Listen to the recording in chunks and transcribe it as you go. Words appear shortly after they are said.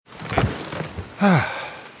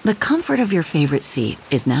The comfort of your favorite seat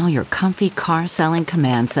is now your comfy car selling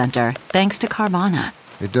command center, thanks to Carvana.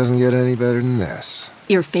 It doesn't get any better than this.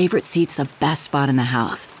 Your favorite seat's the best spot in the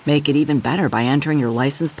house. Make it even better by entering your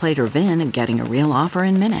license plate or VIN and getting a real offer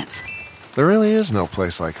in minutes. There really is no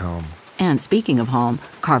place like home. And speaking of home,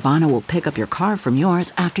 Carvana will pick up your car from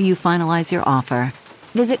yours after you finalize your offer.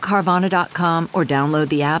 Visit Carvana.com or download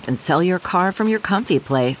the app and sell your car from your comfy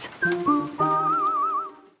place.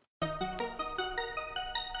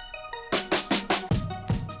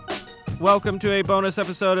 Welcome to a bonus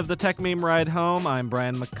episode of the Tech Meme Ride Home. I'm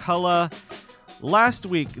Brian McCullough. Last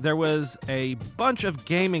week, there was a bunch of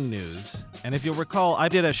gaming news, and if you'll recall, I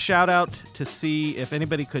did a shout-out to see if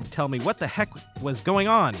anybody could tell me what the heck was going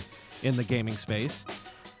on in the gaming space.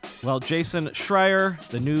 Well, Jason Schreier,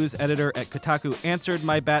 the news editor at Kotaku, answered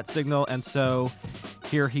my bat signal, and so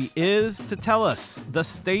here he is to tell us the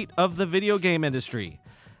state of the video game industry,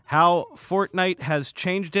 how Fortnite has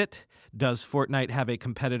changed it, does Fortnite have a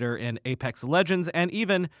competitor in Apex Legends, and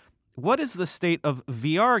even what is the state of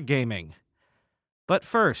VR gaming? But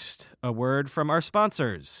first, a word from our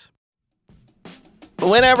sponsors.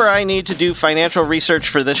 Whenever I need to do financial research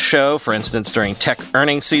for this show, for instance during tech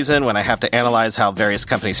earnings season when I have to analyze how various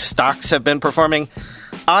companies' stocks have been performing,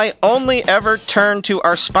 I only ever turn to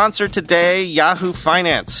our sponsor today, Yahoo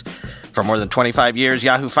Finance. For more than 25 years,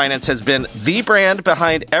 Yahoo Finance has been the brand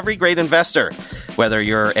behind every great investor. Whether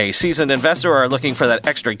you're a seasoned investor or are looking for that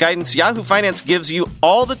extra guidance, Yahoo Finance gives you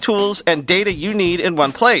all the tools and data you need in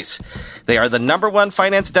one place. They are the #1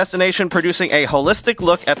 finance destination producing a holistic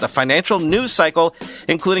look at the financial news cycle,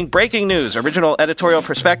 including breaking news, original editorial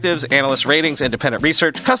perspectives, analyst ratings, independent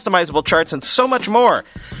research, customizable charts, and so much more.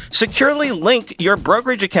 Securely link your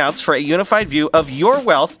brokerage accounts for a unified view of your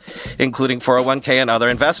wealth, including 401k and other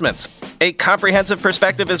investments. A comprehensive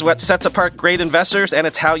perspective is what sets apart great investors, and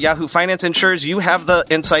it's how Yahoo Finance ensures you have the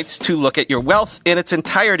insights to look at your wealth in its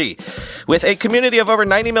entirety. With a community of over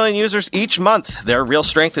 90 million users each month, their real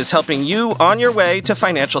strength is helping you on your way to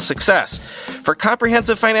financial success. For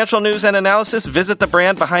comprehensive financial news and analysis, visit the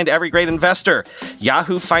brand behind every great investor,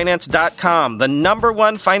 yahoofinance.com, the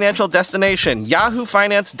 #1 financial destination,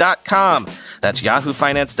 yahoofinance.com. That's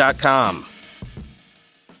yahoofinance.com.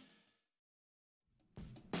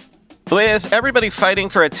 With everybody fighting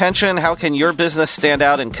for attention, how can your business stand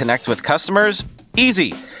out and connect with customers?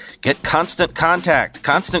 Easy. Get Constant Contact.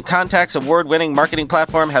 Constant Contact's award-winning marketing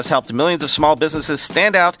platform has helped millions of small businesses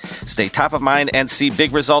stand out, stay top of mind, and see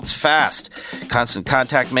big results fast. Constant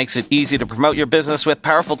Contact makes it easy to promote your business with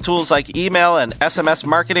powerful tools like email and SMS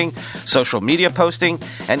marketing, social media posting,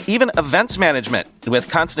 and even events management. With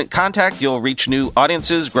Constant Contact, you'll reach new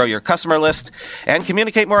audiences, grow your customer list, and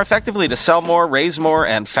communicate more effectively to sell more, raise more,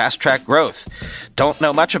 and fast-track growth. Don't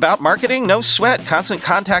know much about marketing? No sweat. Constant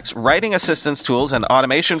Contact's writing assistance tools and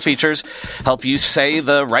automation features help you say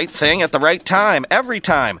the right thing at the right time, every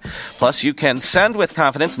time. Plus, you can send with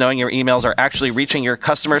confidence knowing your emails are actually reaching your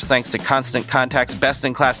customers thanks to Constant Contact's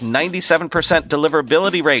best-in-class 97%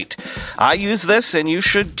 deliverability rate. I use this, and you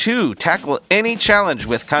should too. Tackle any challenge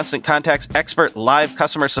with Constant Contact's expert live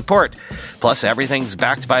customer support. Plus, everything's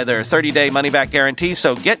backed by their 30-day money-back guarantee,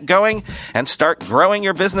 so get going and start growing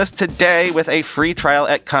your business today with a free trial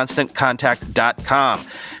at ConstantContact.com.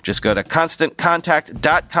 Just go to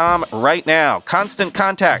ConstantContact.com right now. Constant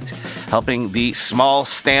Contact, helping the small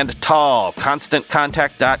stand tall.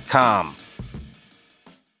 ConstantContact.com.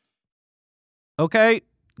 Okay,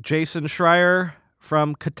 Jason Schreier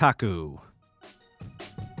from Kotaku.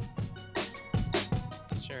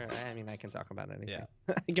 Sure, I mean, I can talk about anything. Yeah.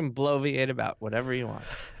 I can bloviate about whatever you want.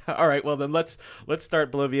 All right, well then let's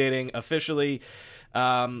start bloviating officially.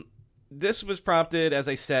 This was prompted, as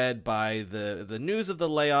I said, by the news of the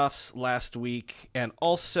layoffs last week, and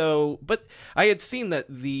also, but I had seen that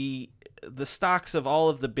the stocks of all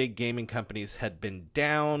of the big gaming companies had been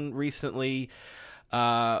down recently.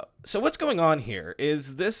 So what's going on here?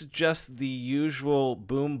 Is this just the usual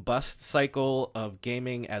boom-bust cycle of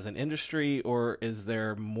gaming as an industry, or is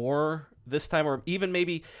there more this time, or even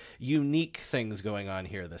maybe unique things going on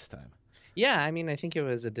here this time? Yeah, I mean, I think it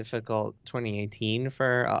was a difficult 2018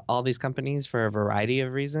 for all these companies for a variety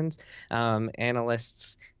of reasons.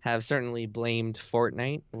 Analysts have certainly blamed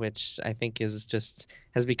Fortnite, which I think has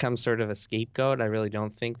become sort of a scapegoat. I really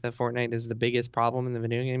don't think that Fortnite is the biggest problem in the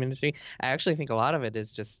video game industry. I actually think a lot of it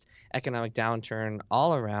is just economic downturn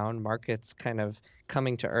all around, markets kind of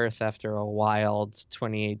coming to earth after a wild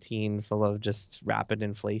 2018 full of just rapid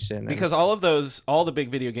inflation. Because all the big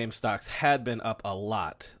video game stocks had been up a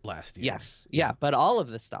lot last year. Yes. Yeah. But all of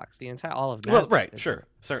the stocks, all of them. Well, right. Sure.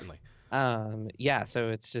 Certainly. Yeah, so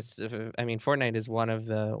it's just, I mean, Fortnite is one of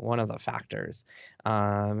the factors.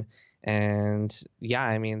 Um, and yeah,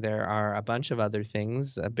 I mean, there are a bunch of other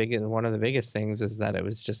things. One of the biggest things is that it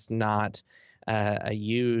was just not a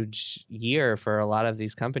huge year for a lot of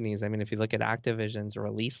these companies. I mean, if you look at Activision's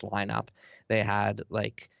release lineup, they had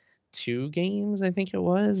like two games, I think it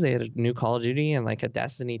was. They had a new Call of Duty and like a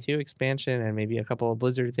Destiny 2 expansion and maybe a couple of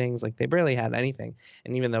Blizzard things. Like they barely had anything.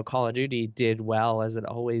 And even though Call of Duty did well as it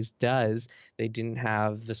always does, they didn't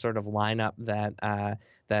have the sort of lineup that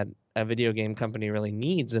a video game company really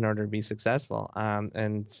needs in order to be successful.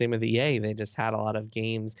 And same with EA, they just had a lot of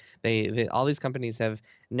games. All these companies have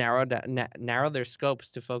narrowed their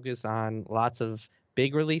scopes to focus on lots of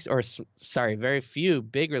big release or sorry, very few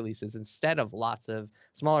big releases instead of lots of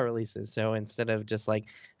smaller releases. So instead of just like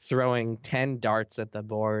throwing 10 darts at the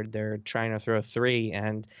board, they're trying to throw three.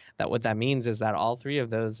 And what that means is that all three of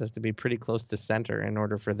those have to be pretty close to center in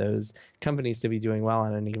order for those companies to be doing well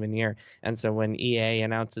in a given year. And so when EA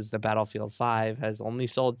announces the Battlefield 5 has only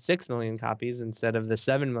sold 6 million copies instead of the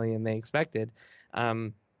 7 million they expected,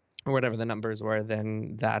 or whatever the numbers were,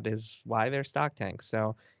 then that is why their stock tanks.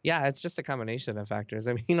 So yeah, it's just a combination of factors.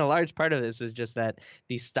 I mean, a large part of this is just that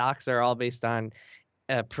these stocks are all based on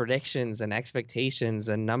predictions and expectations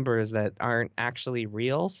and numbers that aren't actually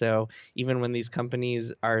real. So even when these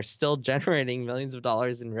companies are still generating millions of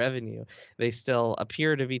dollars in revenue, they still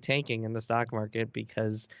appear to be tanking in the stock market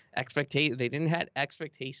because they didn't have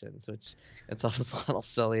expectations, which it's almost a little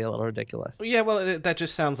silly, a little ridiculous. Yeah, well, that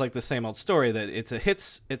just sounds like the same old story, that it's a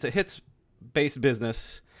hits based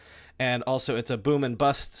business, and also it's a boom and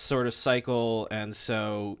bust sort of cycle, and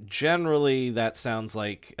so generally that sounds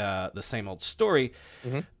like the same old story.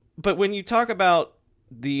 Mm-hmm. But when you talk about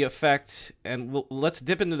the effect, and let's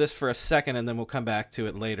dip into this for a second and then we'll come back to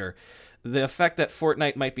it later, the effect that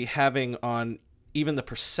Fortnite might be having on even the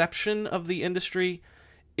perception of the industry,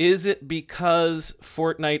 is it because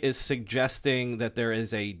Fortnite is suggesting that there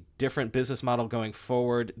is a different business model going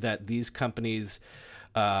forward that these companies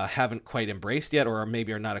haven't quite embraced yet, or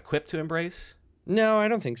maybe are not equipped to embrace? No, I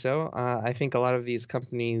don't think so. I think a lot of these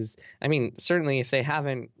companies, I mean, certainly if they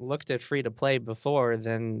haven't looked at free to play before,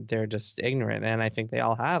 then they're just ignorant. And I think they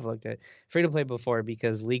all have looked at free to play before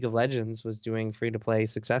because League of Legends was doing free to play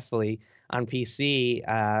successfully on PC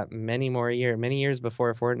many years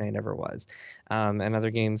before Fortnite ever was. And other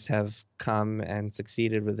games have come and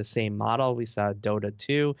succeeded with the same model. We saw Dota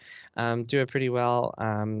 2 do it pretty well.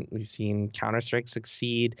 We've seen Counter-Strike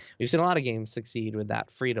succeed. We've seen a lot of games succeed with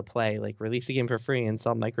that free to play, like release a game for free and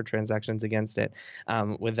sell microtransactions against it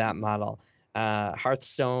with that model.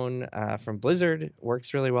 Hearthstone from Blizzard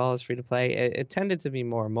works really well as free to play. It tended to be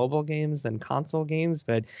more mobile games than console games,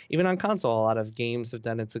 but even on console, a lot of games have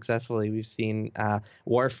done it successfully. We've seen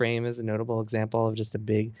Warframe as a notable example of just a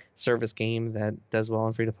big service game that does well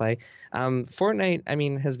in free to play. Fortnite, I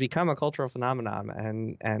mean, has become a cultural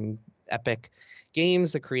phenomenon, and Epic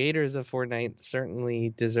Games, the creators of Fortnite, certainly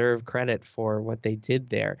deserve credit for what they did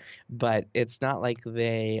there, but it's not like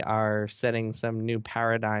they are setting some new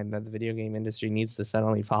paradigm that the video game industry needs to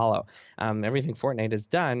suddenly follow. Everything Fortnite has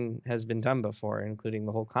done has been done before, including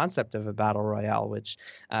the whole concept of a battle royale, which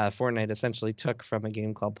Fortnite essentially took from a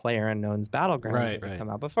game called PlayerUnknown's Battlegrounds that had come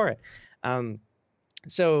out before it.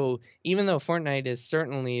 So even though Fortnite is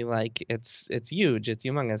certainly like it's huge, it's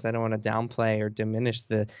humongous. I don't want to downplay or diminish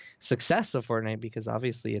the success of Fortnite because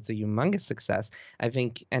obviously it's a humongous success. I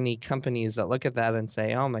think any companies that look at that and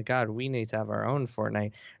say, "Oh my God, we need to have our own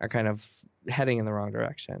Fortnite," are kind of heading in the wrong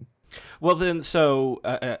direction. Well, then, so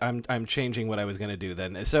I'm changing what I was going to do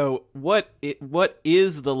then. So what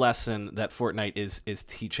is the lesson that Fortnite is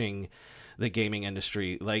teaching the gaming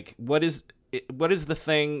industry? Like, what is the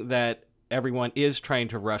thing that everyone is trying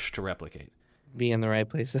to rush to replicate? Be in the right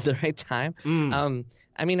place at the right time.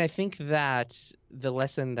 I mean, I think that the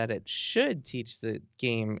lesson that it should teach the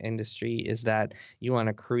game industry is that you want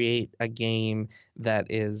to create a game that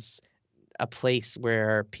is a place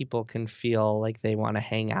where people can feel like they want to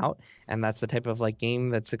hang out, and that's the type of like game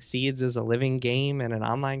that succeeds as a living game and an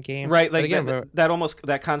online game. Right, like again,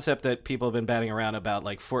 that concept that people have been batting around about,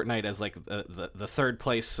 like Fortnite as like the third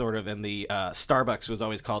place sort of, and the Starbucks was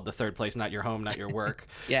always called the third place, not your home, not your work.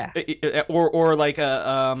 Yeah. Or like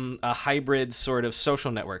a hybrid sort of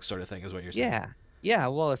social network sort of thing is what you're saying. Yeah,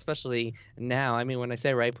 well, especially now. I mean, when I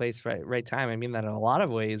say right place, right time, I mean that in a lot of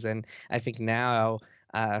ways. And I think now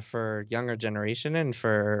for younger generation and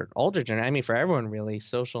for older generation, I mean, for everyone really,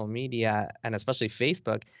 social media and especially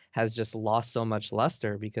Facebook has just lost so much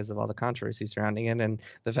luster because of all the controversy surrounding it, and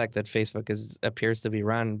the fact that Facebook appears to be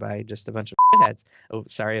run by just a bunch of shitheads. Oh,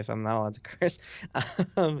 sorry if I'm not allowed to curse.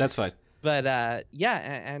 That's fine. But yeah,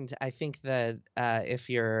 and I think that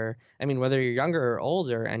whether you're younger or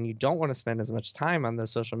older and you don't want to spend as much time on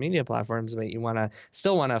those social media platforms, but you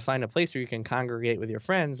still want to find a place where you can congregate with your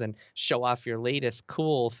friends and show off your latest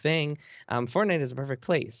cool thing, Fortnite is a perfect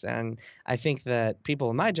place. And I think that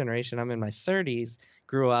people in my generation, I'm in my 30s,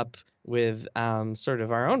 grew up with sort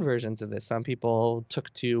of our own versions of this. Some people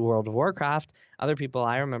took to World of Warcraft. Other people,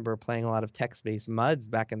 I remember playing a lot of text-based MUDs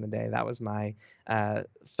back in the day. That was my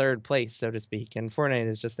third place, so to speak. And Fortnite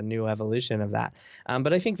is just a new evolution of that.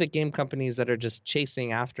 But I think that game companies that are just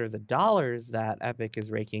chasing after the dollars that Epic is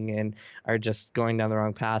raking in are just going down the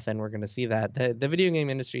wrong path, and we're going to see that. The video game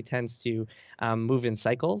industry tends to move in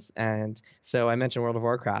cycles. And so I mentioned World of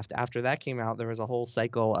Warcraft. After that came out, there was a whole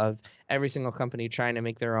cycle of every single company trying to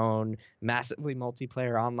make their own massively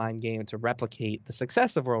multiplayer online game to replicate the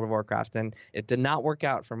success of World of Warcraft, and it did not work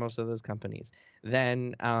out for most of those companies.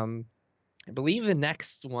 Then I believe the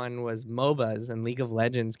next one was MOBAs, and League of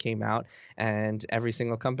Legends came out, and every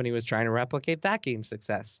single company was trying to replicate that game's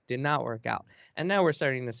success. Did not work out. And now we're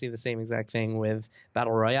starting to see the same exact thing with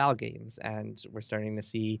Battle Royale games, and we're starting to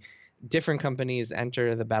see different companies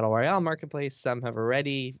enter the Battle Royale marketplace. Some have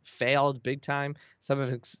already failed big time. Some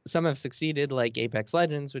have succeeded, like Apex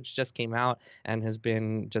Legends, which just came out and has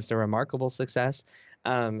been just a remarkable success.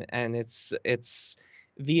 And it's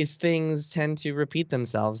these things tend to repeat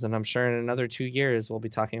themselves, and I'm sure in another 2 years we'll be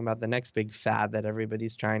talking about the next big fad that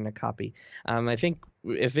everybody's trying to copy. I think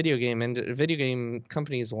if video game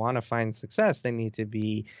companies want to find success, they need to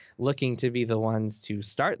be looking to be the ones to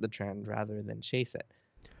start the trend rather than chase it.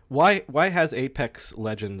 Why has Apex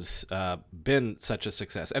Legends been such a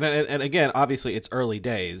success? And again, obviously, it's early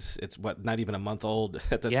days. It's not even a month old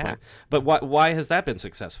at this point. But why has that been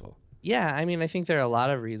successful? Yeah, I think there are a lot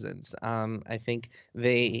of reasons. I think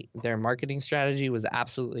their marketing strategy was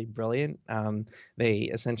absolutely brilliant. They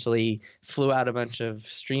essentially flew out a bunch of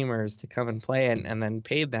streamers to come and play it, and then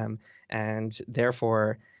paid them, and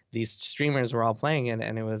therefore these streamers were all playing it,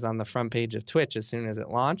 and it was on the front page of Twitch as soon as it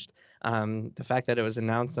launched. The fact that it was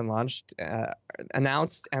announced and launched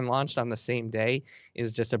on the same day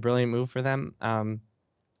is just a brilliant move for them.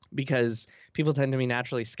 Because people tend to be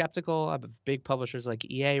naturally skeptical of big publishers like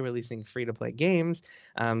EA releasing free-to-play games.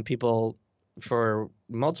 People, for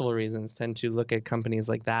multiple reasons, tend to look at companies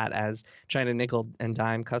like that as trying to nickel and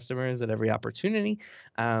dime customers at every opportunity.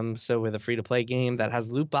 So with a free-to-play game that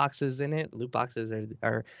has loot boxes in it, loot boxes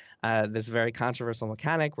are this very controversial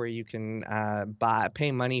mechanic where you can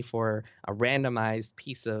pay money for a randomized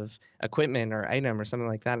piece of equipment or item or something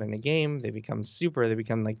like that in a game. They become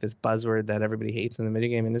like this buzzword that everybody hates in the video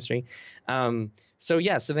game industry. So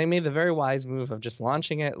they made the very wise move of just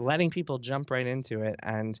launching it, letting people jump right into it,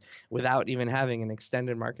 and without even having an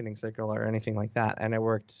extended marketing cycle or anything like that. And it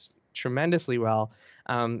worked tremendously well.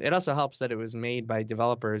 It also helps that it was made by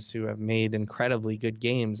developers who have made incredibly good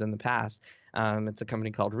games in the past. It's a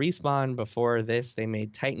company called Respawn. Before this, they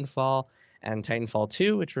made Titanfall and Titanfall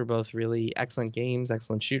 2, which were both really excellent games,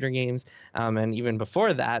 excellent shooter games. And even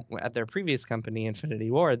before that, at their previous company, Infinity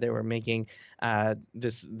Ward, they were making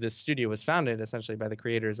this studio was founded essentially by the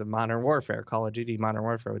creators of Modern Warfare, Call of Duty Modern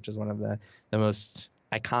Warfare, which is one of the most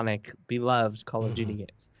iconic, beloved Call of Duty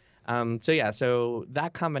games. So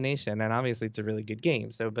that combination, and obviously it's a really good game.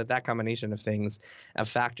 But that combination of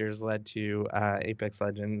factors led to Apex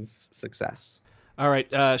Legends' success. All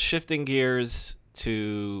right, shifting gears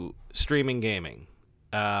to streaming gaming.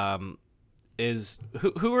 Who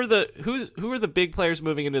are the big players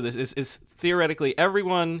moving into this? Is theoretically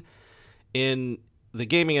everyone in the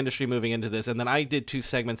gaming industry moving into this? And then I did 2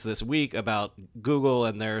 segments this week about Google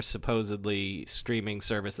and their supposedly streaming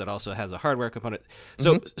service that also has a hardware component.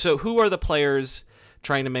 So who are the players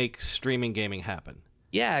trying to make streaming gaming happen?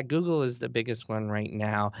 Yeah, Google is the biggest one right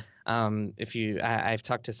now. I've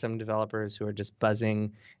talked to some developers who are just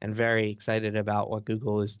buzzing and very excited about what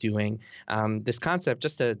Google is doing. This concept,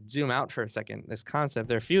 just to zoom out for a second, there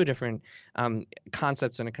are a few different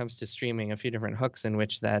concepts when it comes to streaming, a few different hooks in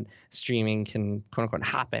which that streaming can, quote unquote,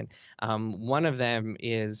 happen. One of them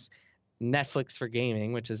is Netflix for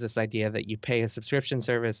gaming, which is this idea that you pay a subscription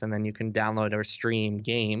service and then you can download or stream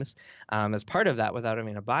games as part of that without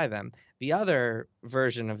having to buy them. The other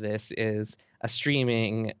version of this is a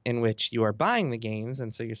streaming in which you are buying the games,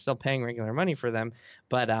 and so you're still paying regular money for them,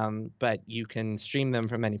 but you can stream them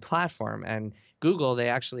from any platform. And Google, they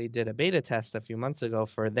actually did a beta test a few months ago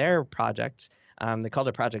for their project. They called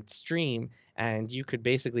it Project Stream, and you could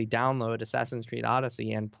basically download Assassin's Creed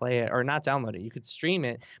Odyssey and play it, or not download it. You could stream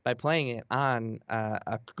it by playing it on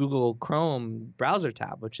a Google Chrome browser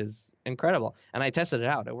tab, which is incredible. And I tested it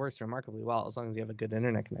out. It works remarkably well as long as you have a good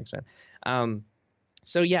internet connection.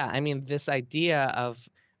 So yeah, I mean, this idea of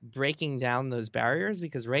breaking down those barriers,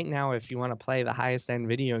 because right now, if you want to play the highest end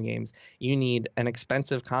video games, you need an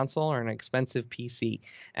expensive console or an expensive PC.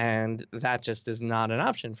 And that just is not an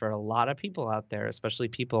option for a lot of people out there, especially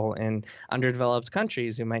people in underdeveloped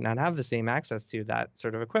countries who might not have the same access to that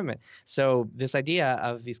sort of equipment. So this idea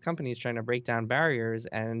of these companies trying to break down barriers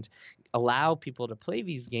and allow people to play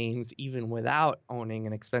these games even without owning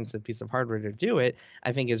an expensive piece of hardware to do it,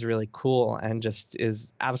 I think is really cool and just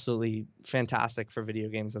is absolutely fantastic for video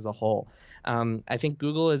games as a whole. I think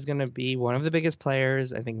Google is going to be one of the biggest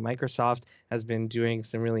players. I think Microsoft has been doing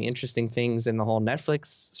some really interesting things in the whole Netflix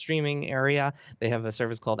streaming area. They have a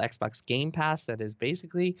service called Xbox Game Pass that is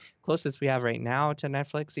basically closest we have right now to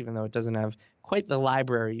Netflix, even though it doesn't have quite the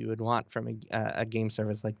library you would want from a game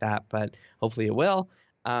service like that, but hopefully it will.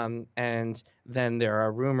 And then there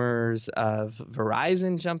are rumors of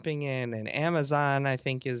Verizon jumping in, and Amazon, I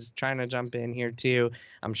think, is trying to jump in here too.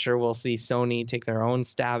 I'm sure we'll see Sony take their own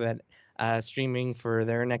stab at streaming for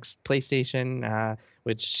their next PlayStation,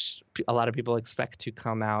 which a lot of people expect to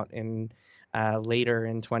come out in later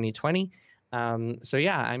in 2020. So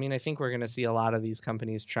yeah, I mean, I think we're going to see a lot of these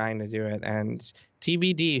companies trying to do it, and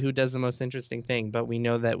TBD who does the most interesting thing. But we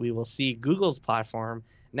know that we will see Google's platform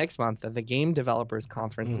next month at the Game Developers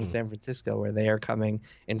Conference in San Francisco, where they are coming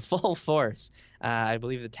in full force. I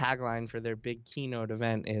believe the tagline for their big keynote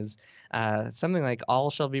event is something like "All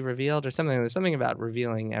shall be revealed" or something. There's something about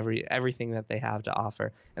revealing everything that they have to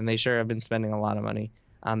offer, and they sure have been spending a lot of money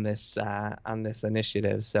on this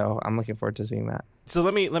initiative. So I'm looking forward to seeing that. So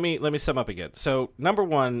let me sum up again. So number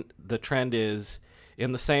one, the trend is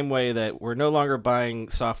in the same way that we're no longer buying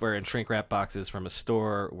software in shrink wrap boxes from a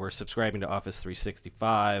store, we're subscribing to Office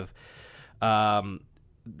 365.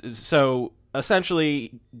 So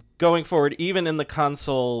essentially, going forward, even in the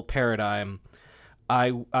console paradigm,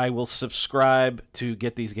 I will subscribe to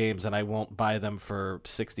get these games, and I won't buy them for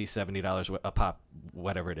 $60, $70 a pop,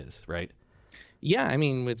 whatever it is, right? Yeah, I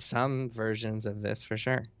mean, with some versions of this, for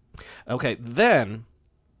sure. Okay, then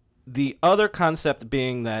the other concept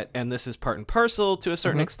being that, and this is part and parcel to a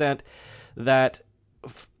certain extent, that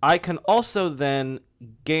I can also then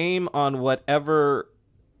game on whatever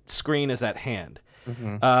screen is at hand,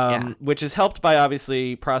 which is helped by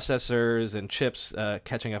obviously processors and chips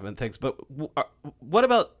catching up and things. But what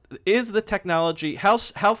about, is the technology, how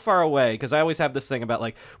far away? Because I always have this thing about,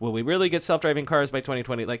 like, will we really get self-driving cars by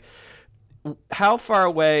 2020? Like, how far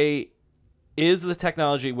away is the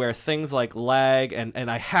technology where things like lag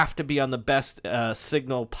and I have to be on the best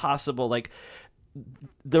signal possible, like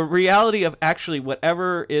the reality of actually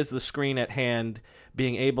whatever is the screen at hand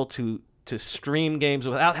being able to stream games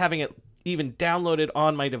without having it even downloaded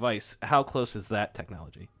on my device, how close is that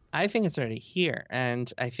technology? I think it's already here,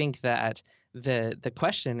 and I think that the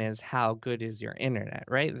question is, how good is your internet,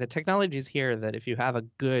 right? The technology is here that if you have a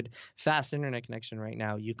good fast internet connection right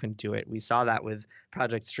now, you can do it. We saw that with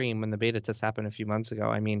Project Stream when the beta test happened a few months ago.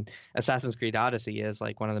 I mean, Assassin's Creed Odyssey is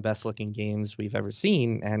like one of the best looking games we've ever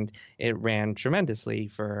seen, and it ran tremendously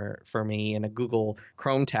for me in a Google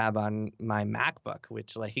Chrome tab on my MacBook,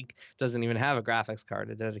 which like doesn't even have a graphics card,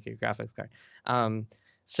 a dedicated graphics card.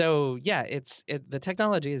 So yeah, the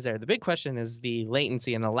technology is there. The big question is the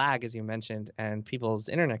latency and the lag, as you mentioned, and people's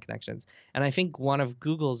internet connections. And I think one of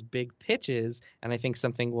Google's big pitches, and I think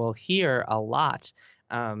something we'll hear a lot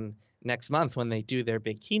next month when they do their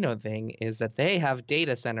big keynote thing, is that they have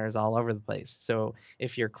data centers all over the place. So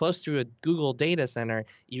if you're close to a Google data center,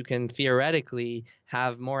 you can theoretically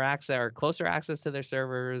have more access or closer access to their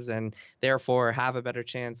servers, and therefore have a better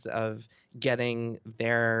chance of getting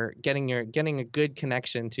a good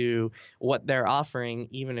connection to what they're offering,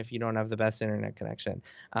 even if you don't have the best internet connection.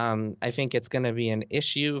 I think it's going to be an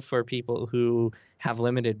issue for people who have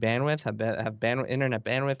limited bandwidth, have internet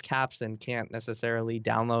bandwidth caps, and can't necessarily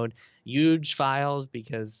download huge files,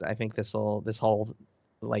 because I think this whole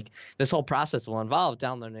process will involve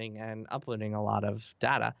downloading and uploading a lot of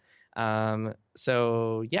data.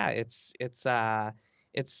 So yeah, it's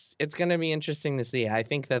going to be interesting to see. I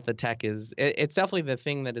think that the tech it's definitely the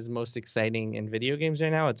thing that is most exciting in video games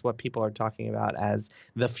right now. It's what people are talking about as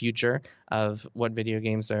the future of what video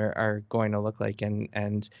games are going to look like,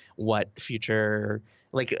 and what future,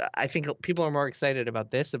 like, I think people are more excited about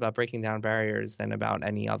this, about breaking down barriers, than about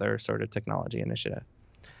any other sort of technology initiative.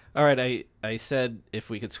 All right, I said if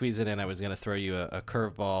we could squeeze it in, I was going to throw you a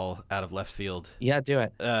curveball out of left field. Yeah, do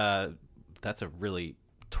it. That's a really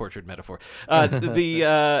tortured metaphor.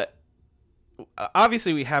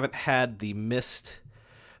 Obviously we haven't had the Myst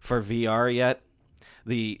for VR yet.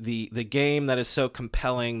 The game that is so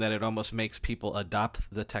compelling that it almost makes people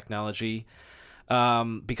adopt the technology,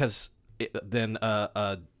 because than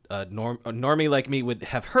a normie like me would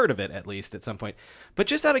have heard of it at least at some point. But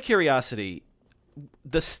just out of curiosity,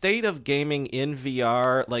 the state of gaming in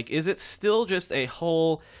VR, like, is it still just a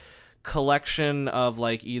whole collection of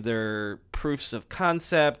like either proofs of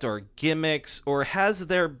concept or gimmicks, or is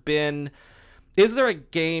there a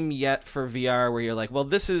game yet for VR where you're like, well,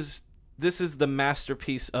 this is the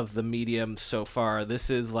masterpiece of the medium so far. This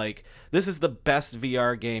is the best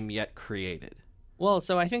VR game yet created? Well,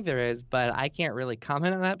 so I think there is, but I can't really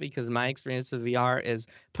comment on that because my experience with VR is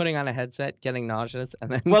putting on a headset, getting nauseous,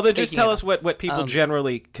 and then well, then just tell taking it us what people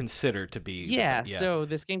generally consider to be. Yeah, so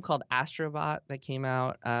this game called Astrobot that came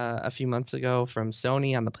out a few months ago from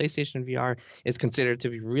Sony on the PlayStation VR is considered to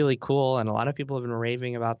be really cool, and a lot of people have been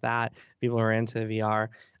raving about that. People are into VR.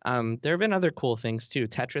 There have been other cool things too.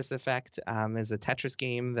 Tetris Effect is a Tetris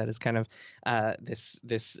game that is kind of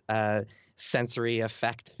this sensory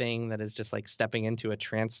effect thing that is just like stepping into a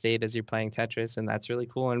trance state as you're playing Tetris, and that's really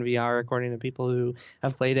cool in VR according to people who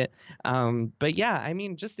have played it. But yeah, I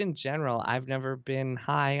mean, just in general, I've never been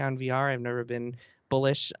high on VR. I've never been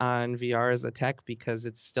bullish on VR as a tech because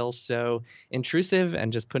it's still so intrusive,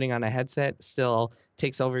 and just putting on a headset still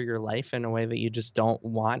takes over your life in a way that you just don't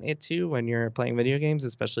want it to when you're playing video games,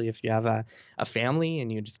 especially if you have a family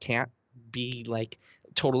and you just can't be like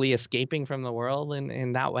totally escaping from the world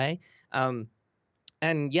in that way.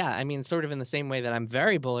 And yeah, I mean, sort of in the same way that I'm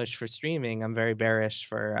very bullish for streaming, I'm very bearish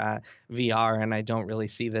for VR, and I don't really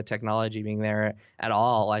see the technology being there at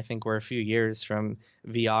all. I think we're a few years from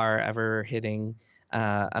VR ever hitting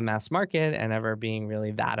a mass market and ever being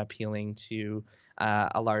really that appealing to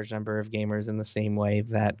a large number of gamers in the same way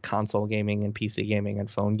that console gaming and PC gaming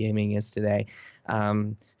and phone gaming is today.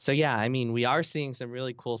 So yeah, I mean, we are seeing some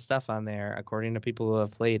really cool stuff on there according to people who have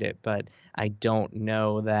played it, but I don't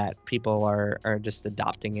know that people are just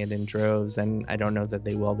adopting it in droves, and I don't know that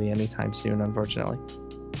they will be anytime soon, unfortunately.